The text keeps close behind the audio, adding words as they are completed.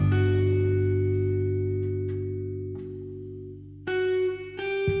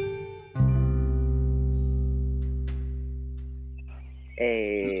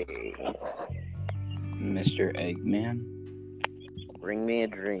Hey, Mr. Eggman. bring me a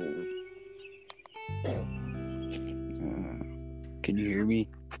dream. Can you hear me?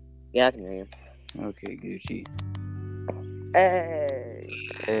 Yeah, I can hear you. Okay, Gucci. Hey,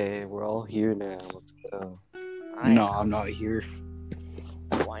 Hey, we're all here now. Let's go. No, I'm not here.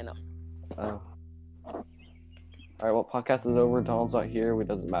 Why not? Oh. Alright, well, podcast is over. Donald's not here. It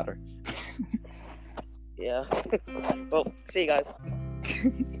doesn't matter. Yeah. Well, see you guys.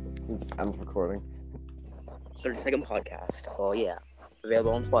 Just ends recording. 30-second podcast. Oh yeah,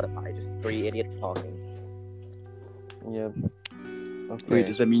 available on Spotify. Just 3 idiots talking. Yep. Okay. Wait,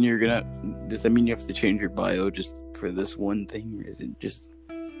 does that mean you have to change your bio just for this one thing, or is it just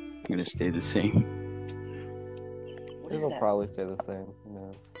gonna stay the same? What is It'll that? probably stay the same. You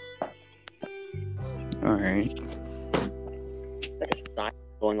know, it's... Alright. Like a style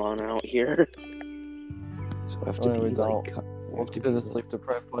going on out here. So I have to be Anyways, like... Welcome to the Sleep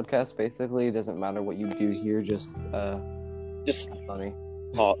Deprived podcast. Basically, it doesn't matter what you do here, just funny.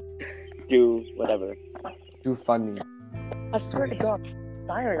 Talk. Do whatever. Do funny. I swear to God,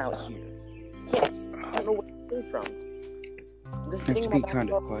 siren out here. Yes. I don't know where it came from. I'm just I have sitting to in be my kind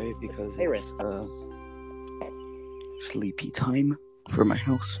of backyard. quiet because Siren. it's sleepy time for my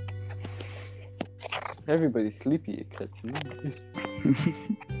house. Everybody's sleepy except me.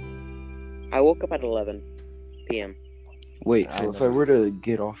 I woke up at 11 p.m. Wait, I so if know. I were to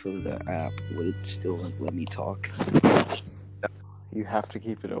get off of the app, would it still let me talk? You have to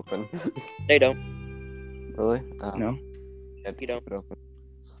keep it open. They don't. Really? No? Yeah, You don't. keep it open.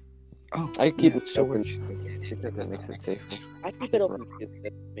 Oh, I keep yeah, it still open. works. That makes it safer. I keep it open too,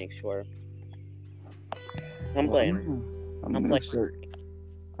 to make sure. I'm Well, playing. I'm I'm gonna playing. start...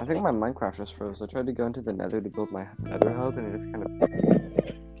 I think my Minecraft just froze. I tried to go into the nether to build my nether hub, and it just kind of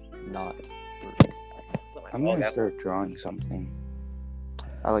not. It's not my I'm fault, gonna guys. start drawing something.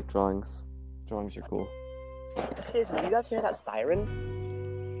 I like drawings. Drawings are cool. Seriously, do you guys hear that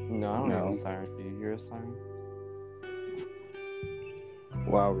siren? No, I don't hear No. a siren. Do you hear a siren?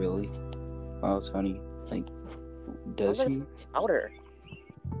 Wow, really? Wow, Tony. Like, does Sounds like he? Louder.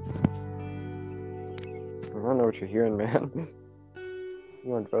 I don't know what you're hearing, man.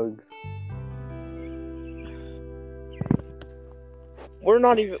 You on drugs? We're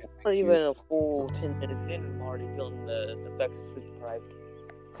not even a full 10 minutes in. I'm already feeling the effects of sleep deprived.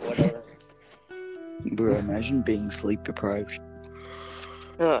 Whatever. Bro, imagine being sleep deprived.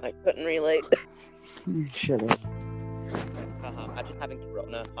 I couldn't relate. Shut up. Haha. Imagine having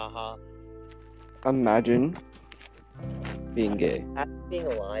corona. Haha. Imagine being gay. Imagine being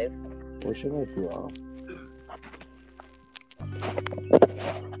alive. What should I draw?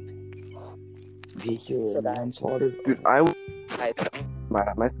 Vehicular So that- manslaughter? Dude, I I mad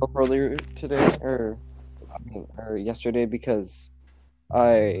at myself earlier today, or yesterday, because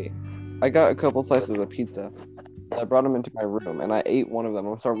I got a couple slices of pizza. I brought them into my room, and I ate one of them.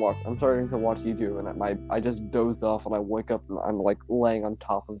 I'm starting to watch YouTube, and I just dozed off, and I wake up, and I'm like laying on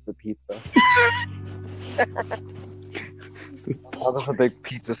top of the pizza. Now there's a big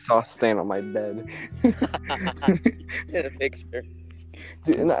pizza sauce stain on my bed. in a picture.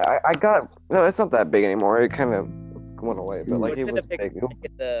 Dude, and I got no, it's not that big anymore. It kind of went away, but like Look it at was the picture. big. Look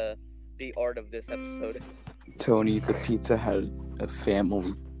at the art of this episode. Tony, the pizza had a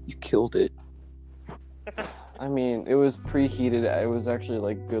family. You killed it. I mean, it was preheated. It was actually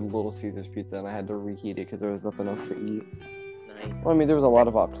like good Little Caesars pizza, and I had to reheat it because there was nothing else to eat. Nice. Well, I mean, there was a lot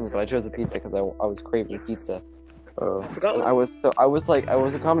of options, but I chose the pizza because I was craving pizza. Forgot And what I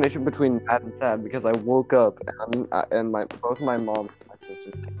was a combination between mad and sad because I woke up and both my mom and my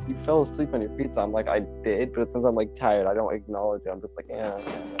sister, you fell asleep on your pizza. I'm like, I did, but since I'm like tired, I don't acknowledge it. I'm just like, yeah.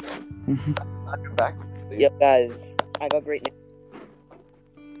 I'll come back. Yep, guys. I got great news.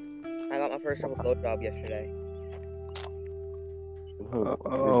 I got my first ever blowjob yesterday. Who, your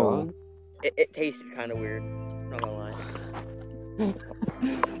Oh. dog? It tasted kind of weird. Not gonna lie.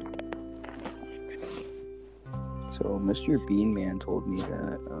 So, Mr. Bean Man told me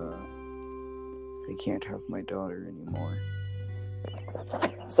that I can't have my daughter anymore.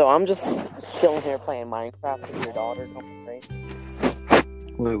 So I'm just chilling here playing Minecraft with your daughter. Don't worry.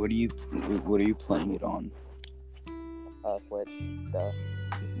 Wait, what are you playing it on? Switch. Duh.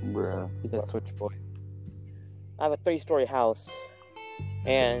 Bruh. He's a switch boy. I have a 3-story house,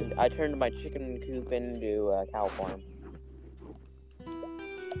 and I turned my chicken coop into a cow farm.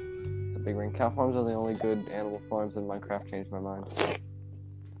 It's a big ring. Cow farms are the only good animal farms in Minecraft. Changed my mind.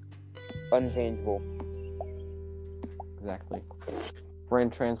 Unchangeable. Exactly. Brain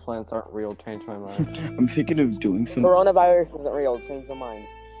transplants aren't real. Changed my mind. I'm thinking of doing some... Coronavirus isn't real. Change your mind.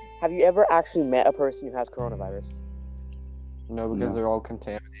 Have you ever actually met a person who has coronavirus? No, because No. they're all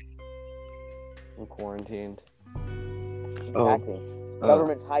contaminated and quarantined. Exactly.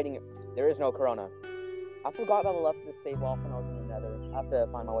 Government's hiding it. There is no corona. I forgot that I left this save off when I was in the nether. I have to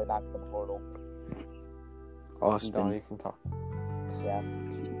find my way back to the portal. Don, Austin, you can talk. Yeah.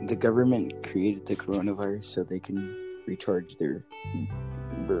 the government created the coronavirus so they can recharge their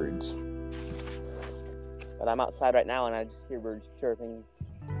birds. But I'm outside right now and I just hear birds chirping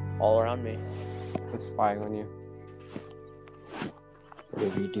all around me. They're spying on you.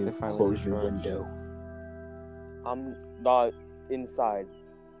 Whatever you do, They finally close your recharged. window. I'm not inside.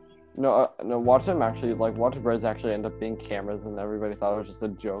 No, watch them actually, watch birds actually end up being cameras, and everybody thought it was just a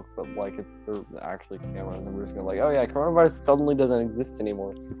joke, but, they're actually cameras, and we're just gonna oh yeah, coronavirus suddenly doesn't exist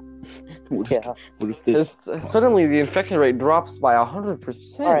anymore. What if, Yeah. what if this? Suddenly the infection rate drops by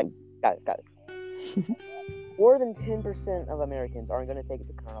 100%. Alright. Got it. More than 10% of Americans aren't going to take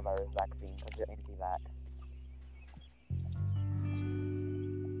the coronavirus vaccine because they're anti-vax.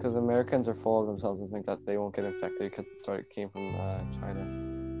 Because Americans are full of themselves and think that they won't get infected because it came from China.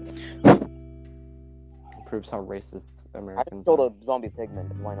 It proves how racist I Americans just sold are. a zombie pigment,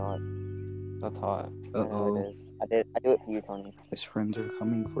 because why not? That's hot. I know it is. I do it for you, Tony. His friends are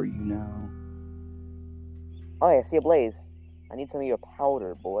coming for you now. Oh, yeah, I see a blaze. I need some of your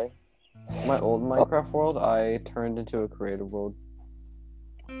powder, boy. My old Minecraft world, I turned into a creative world.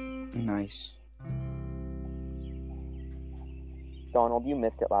 Nice. Donald, you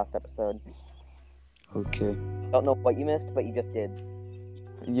missed it last episode. Okay. Don't know what you missed, but you just did.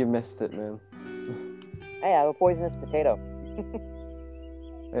 You missed it, man. Hey, I have a poisonous potato.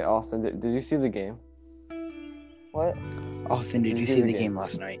 Hey, Austin, did you see the game? What? Austin, did you see the game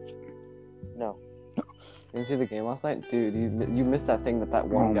last night? No. You didn't see the game last night? Dude, you missed that thing that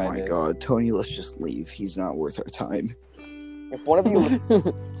one guy did. Oh my god, Tony, let's just leave. He's not worth our time. If one of you leaves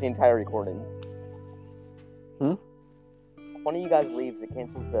the entire recording. Hmm? If one of you guys leaves, it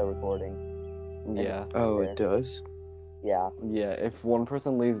cancels the recording. Yeah. Oh, it does? Yeah. Yeah, if one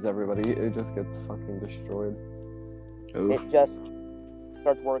person leaves everybody, it just gets fucking destroyed. Oh. It just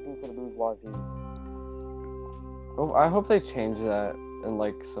starts working for the bourgeoisie. Oh, I hope they change that in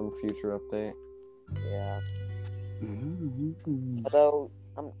some future update. Yeah. Mm-hmm. Although,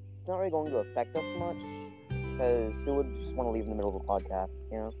 it's not really going to affect us much, because who would just want to leave in the middle of a podcast,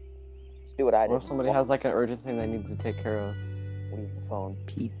 you know? Just do what I did. Or if somebody has an urgent thing they need to take care of. Leave the phone.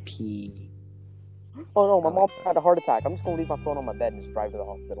 PP. Oh no, my I like mom that. had a heart attack. I'm just going to leave my phone on my bed and just drive to the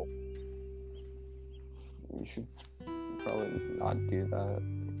hospital. You should probably not do that.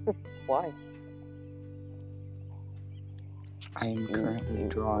 Why? I am currently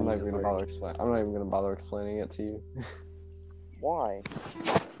drawing I'm not even gonna art. I'm not even gonna bother explaining it to you. Why?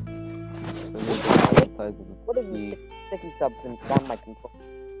 What What is this sticky substance on my control?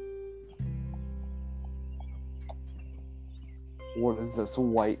 What is this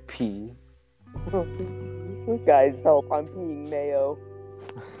white pea? Guys, help! I'm peeing mayo.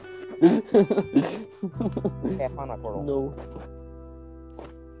 Hey, I found my portal. No.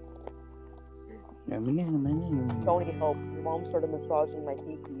 Tony, help! Your mom started massaging my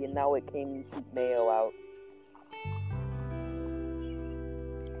pee-pee, and now it came to shoot mayo out.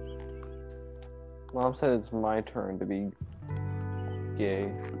 Mom said it's my turn to be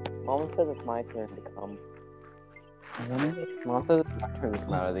gay. Mom says it's my turn to come. Mom said it's my turn to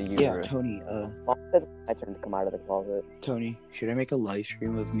come out of the Yeah, uterus. Tony, Mom says it's my turn to come out of the closet. Tony, should I make a live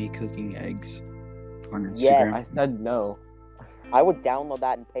stream of me cooking eggs on Instagram? Yes. I said no. I would download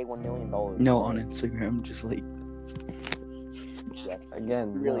that and pay $1 million. No, on Instagram, just Yes.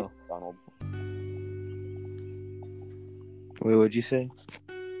 Again, Really, no. Donald. Wait, what'd you say?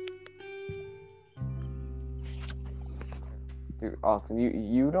 Dude, Austin,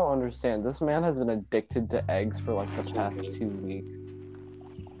 you don't understand. This man has been addicted to eggs for the past 2 weeks.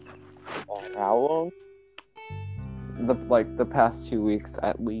 How long? The past 2 weeks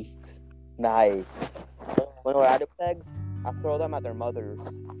at least. Nice. When we're out of eggs, I throw them at their mothers.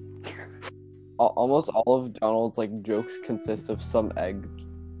 Almost all of Donald's jokes consist of some egg.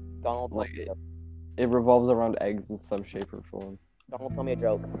 Donald, It revolves around eggs in some shape or form. Donald, tell me a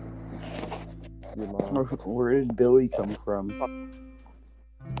joke. Your mom. Where did Billy come from? An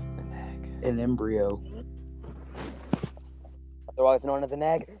egg. An embryo. Otherwise known as an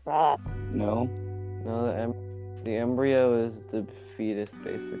egg. Ah. No? No, the embryo is the fetus,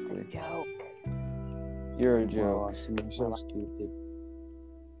 basically. Joke. You're a Oh, joke. Austin, you're so stupid.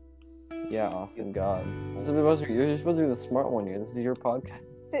 Yeah, Austin, God. You're supposed to be the smart one here. This is your podcast.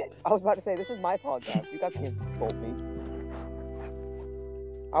 I was about to say, this is my podcast. You guys can't insult me.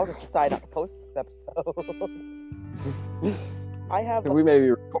 I was just deciding not to post this episode. I have We may be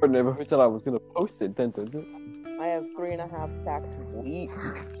recording it, but who said I was gonna post it? Dun, dun, dun. I I have 3.5 stacks of wheat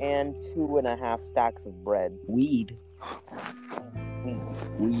and 2.5 stacks of bread. Weed.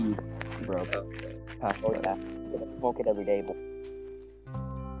 Bro. Oh yeah, I smoke it every day. But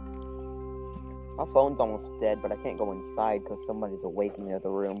my phone's almost dead, but I can't go inside because somebody's awake in the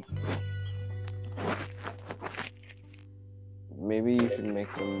other room. Maybe you should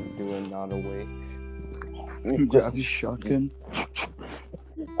make them do a not awake. Grab a shotgun.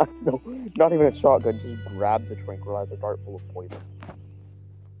 No, not even a shotgun. Just grabs a tranquilizer dart full of poison.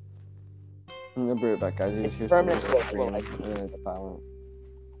 I'll be right back, guys. You just hear someone scream and it's silent.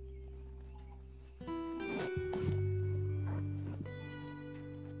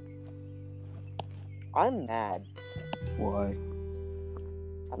 I'm mad. Why?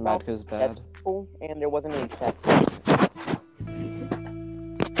 Mad because bad. And there wasn't any check.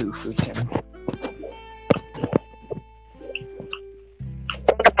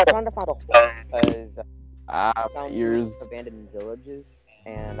 I'm trying to find a hole because I found ears. abandoned villages,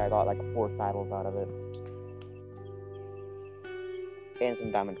 and I got like 4 saddles out of it, and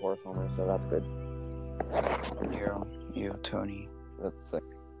some diamond horse armor, so that's good. Yo, Tony. That's sick.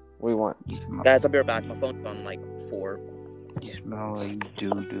 What do you want? Guys, I'll be right back. My phone's on like 4. You smell like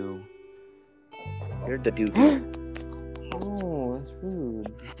doo-doo. You're the doo-doo. Oh, that's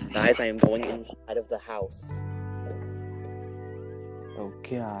rude. Guys, I am going inside of the house. Oh,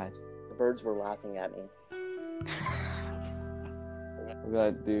 God. The birds were laughing at me. Look at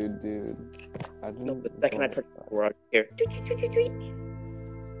that dude. No, the second I touch the garage here.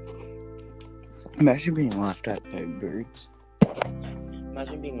 Imagine being laughed at by birds.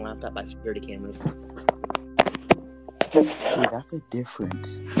 Imagine being laughed at by security cameras. Dude, that's a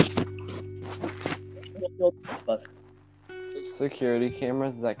difference. Security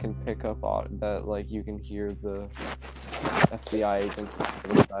cameras that can pick up that, like, you can hear the FBI agents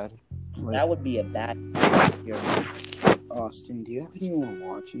inside. That would be a bad. Austin, do you have anyone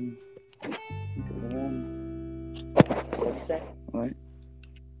watching? What did you say? What?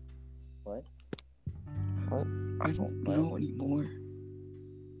 What? I don't know anymore.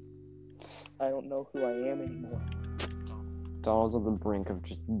 I don't know who I am anymore. Donald's on the brink of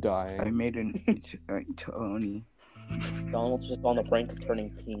just dying. I made an Tony. Donald's just on the brink of turning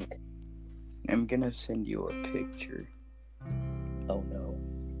pink. I'm gonna send you a picture. Oh no.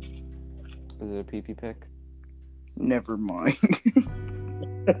 Is it a pee-pee pic? Never mind.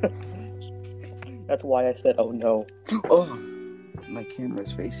 That's why I said, oh no. Oh, my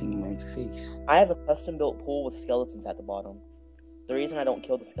camera's facing my face. I have a custom-built pool with skeletons at the bottom. The reason I don't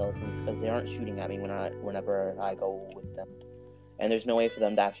kill the skeletons is because they aren't shooting at me whenever I go with them. And there's no way for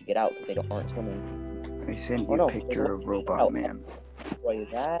them to actually get out because they aren't swimming. I sent you a picture of Robot Man. Where you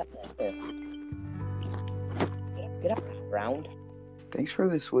at? There. Get out, round. Thanks for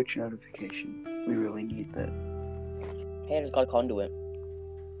the Switch notification. We really need that. Hey, I just got a conduit.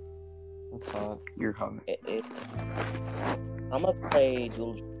 That's hot. You're hot. I'm gonna play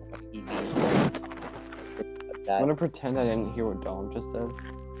Dual TV. I'm gonna pretend I didn't hear what Donald just said.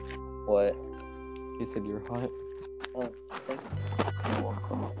 What? He said you're hot. Oh, thanks. You're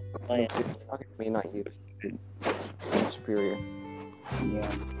welcome. I am. Talking to me, not you. I'm superior. Yeah.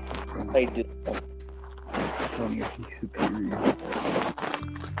 Play Dual. Tony, he's superior.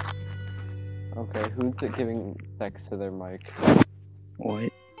 Okay, who's it giving sex to their mic?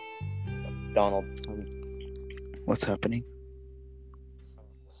 What? Donald. What's happening?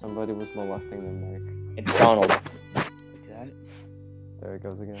 Somebody was molesting their mic. It's Donald. Like that? There it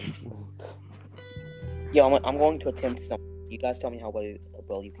goes again. Yo, I'm going to attempt something. You guys tell me how well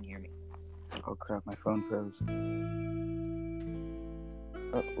you can hear me. Oh crap, my phone froze.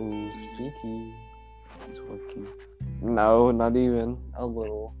 Uh-oh, streaky. It's working. No, not even. A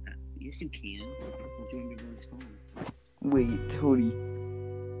little. Yes, you can. It's on your phone. Wait, Tony.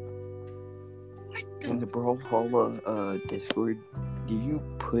 In the Brawlhalla Discord, did you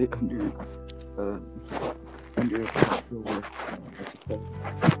put under a controller?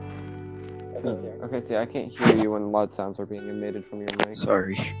 Okay, see, I can't hear you when loud sounds are being emitted from your mic.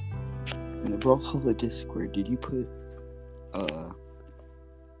 Sorry. In the Brawlhalla Discord, did you put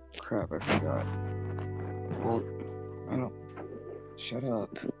crap, I forgot. Well, I don't. Shut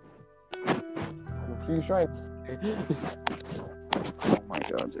up. You trying to say? Oh my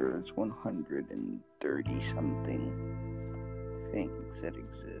god, there's 130 something things that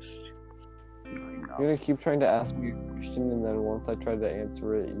exist. You're gonna keep trying to ask me a question, and then once I try to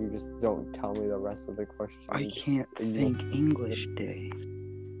answer it, you just don't tell me the rest of the question. I can't think English Day.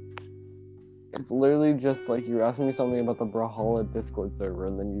 It's literally just like you're asking me something about the Brawlhalla Discord server,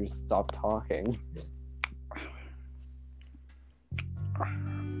 and then you just stop talking.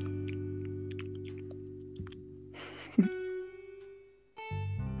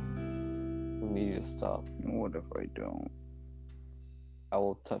 Stop. What if I don't? I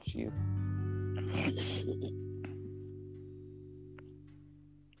will touch you.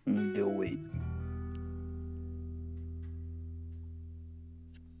 Do it.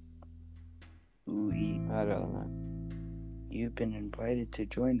 Ooh, I'd rather not. you've been invited to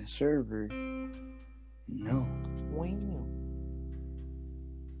join the server. No. Wow.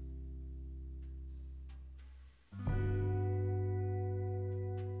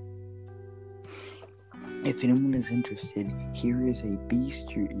 If anyone is interested, here is a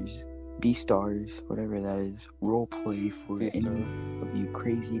B-Stars, whatever that is, roleplay for B-Star. any of you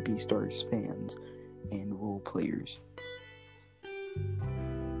crazy B-Stars fans and role players.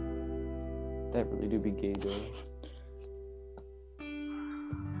 That really do be gay, though.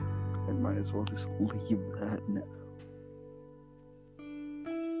 I might as well just leave that now.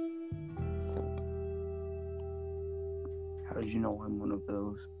 Simp. How did you know I'm one of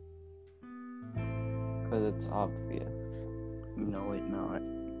those? Because it's obvious. No, it not.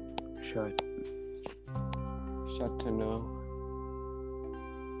 Shut. Shut to know.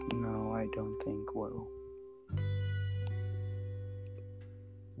 No, I don't think well.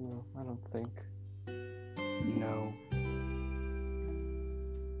 No, I don't think. No.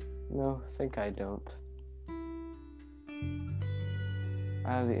 No, think I don't.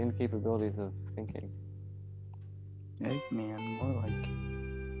 I have the incapabilities of thinking. Eggman, more like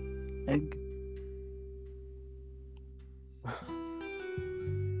egg.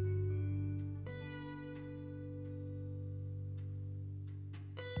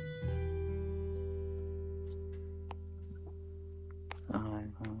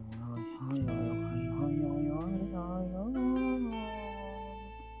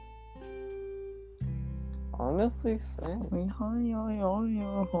 Honestly, same.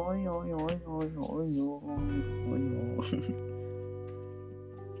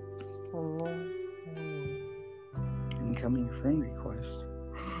 Incoming friend request.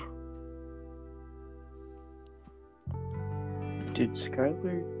 Did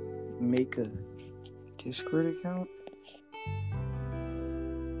Skylar make a Discord account?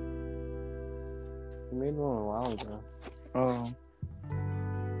 You made one a while ago. Oh.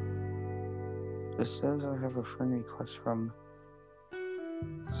 It says I have a friend request from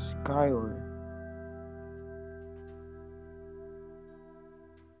Skylar.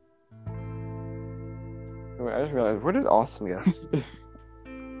 Wait, I just realized, where did Austin go?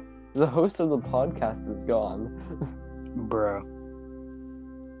 The host of the podcast is gone. Bruh.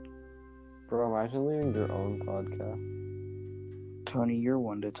 Bro, imagine leaving your own podcast. Tony, you're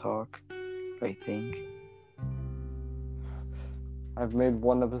one to talk, I think. I've made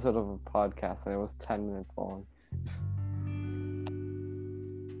one episode of a podcast and it was 10 minutes long.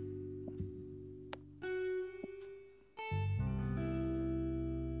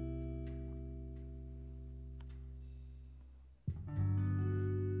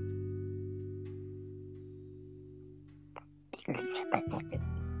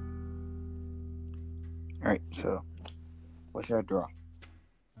 Alright, so what should I draw?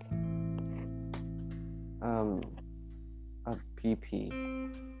 A PP.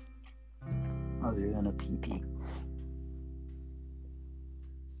 Other than a PP.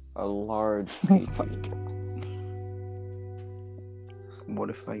 A large Oh PP. my God. What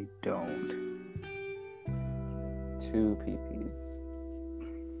if I don't? 2 PPs.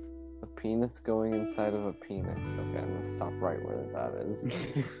 A penis going inside of a penis. Okay, I'm gonna stop right where that is.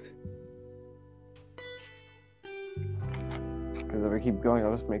 Because if I keep going,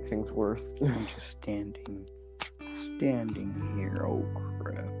 I'll just make things worse. I'm just standing here. Oh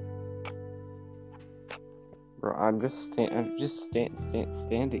crap! Bro, I'm just standing here,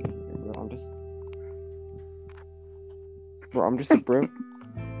 bro. I'm just a bro.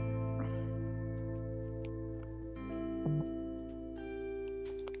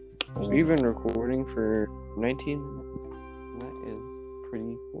 We've been recording for 19 minutes. That is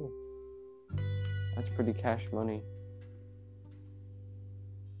pretty cool. That's pretty cash money.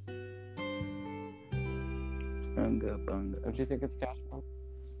 Bunga bunga. Don't you think it's cash money?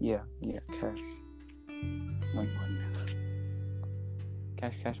 Yeah, cash. One.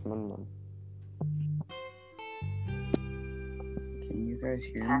 Cash, mon. Can you guys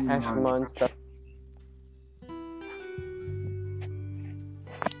hear me? Cash, mon, stuff.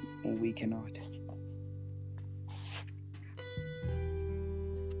 We cannot.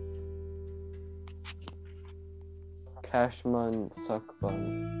 Cash, mon, suck bun.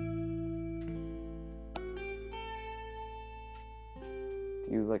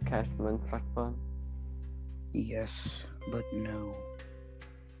 Do you like cash, mon, suck bun? Yes, but no.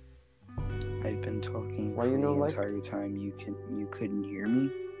 I've been talking Why for you the know, like- entire time. You couldn't hear me?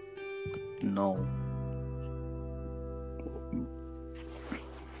 No.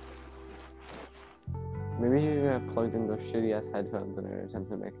 Maybe he plugged in those shitty ass headphones in an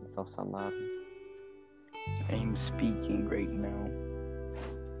attempt to make himself sound louder. I'm speaking right now.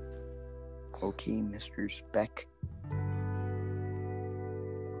 Okay, Mr. Speck.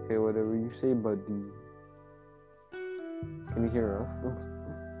 Okay, whatever you say, buddy. Can you hear us?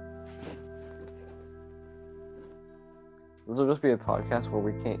 This will just be a podcast where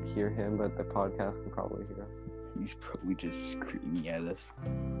we can't hear him, but the podcast can probably hear him. He's probably just screaming at us.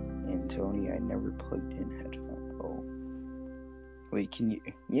 And Tony, I never plugged in headphones. Oh. Wait, can you...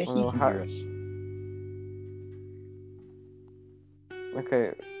 Yeah, he can hear us.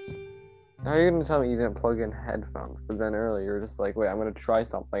 Okay. How are you going to tell me you didn't plug in headphones? But then earlier you were just like, wait, I'm going to try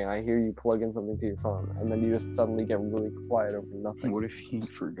something. And I hear you plug in something to your phone. And then you just suddenly get really quiet over nothing. What if he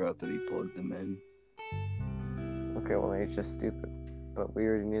forgot that he plugged them in? Okay, well, he's just stupid. But we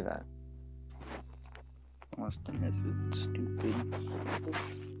already knew that. Austin is stupid.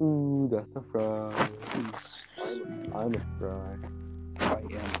 Ooh, that's a fry. I'm a fry. I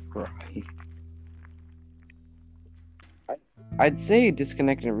am fry. I'd say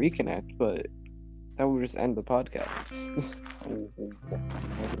disconnect and reconnect, but that would just end the podcast. I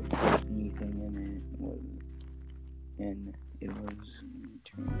never put anything in it. And it was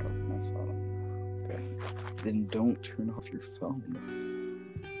turned off my phone. Okay. Then don't turn off your phone.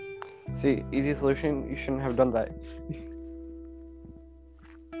 See, easy solution, you shouldn't have done that.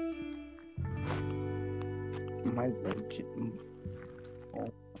 My leg.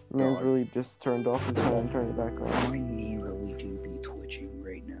 Man's really just turned off his phone and turned it back on. My knee really do be twitching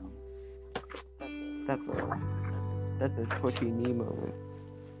right now. That's a twitchy knee moment.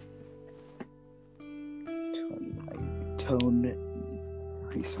 Tone,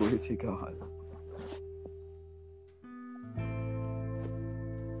 I swear to God.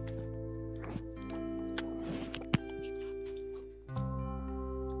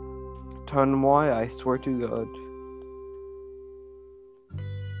 Tone Y, I swear to God.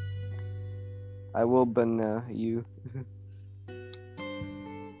 I will banana you.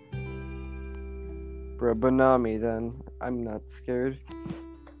 Bro, banana me then. I'm not scared.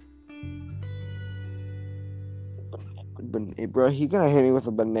 Bro, he gonna hit me with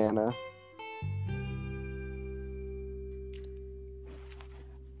a banana.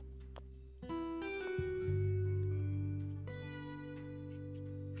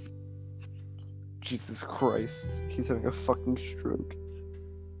 Jesus Christ, he's having a fucking stroke.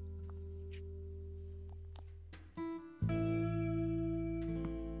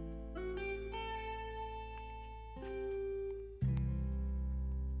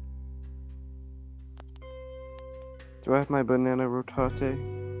 Do I have my banana rotate?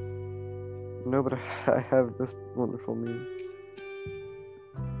 No, but I have this wonderful meme.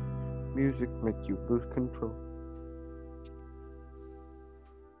 Music make you lose control.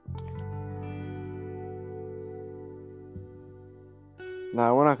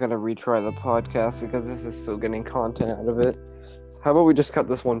 Nah, we're not gonna retry the podcast because this is still getting content out of it. So how about we just cut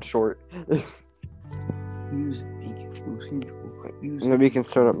this one short? Music make you lose control. Maybe you can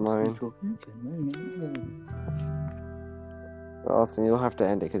start up mine. Austin, you'll have to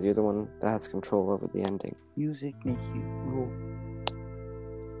end it because you're the one that has control over the ending. Music make you roll.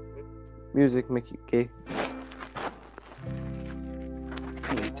 Music make you gay.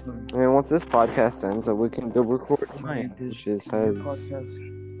 And once this podcast ends, we can go record mine, which is Say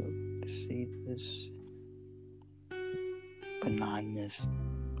this. Bananas.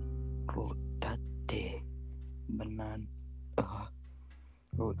 Rotate. Banana.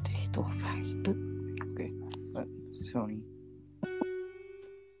 Rotate faster. Okay. Tony.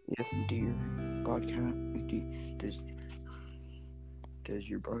 Yes. Do your podcast does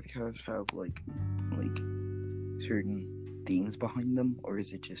your broadcast have like certain themes behind them, or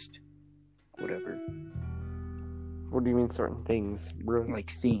is it just whatever? What do you mean certain things, bro? Like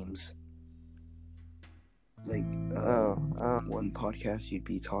themes. Like one podcast you'd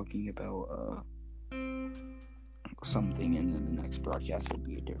be talking about something, and then the next broadcast would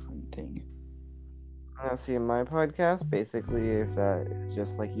be a different thing. See, in my podcast, basically, if that is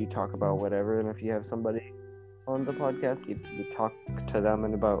just like you talk about whatever, and if you have somebody on the podcast, you talk to them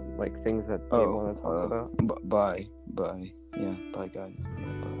and about like things that they want to talk about. Bye. Yeah, bye guys.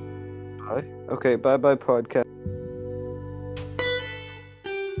 Yeah, bye. Bye. Okay, bye podcast.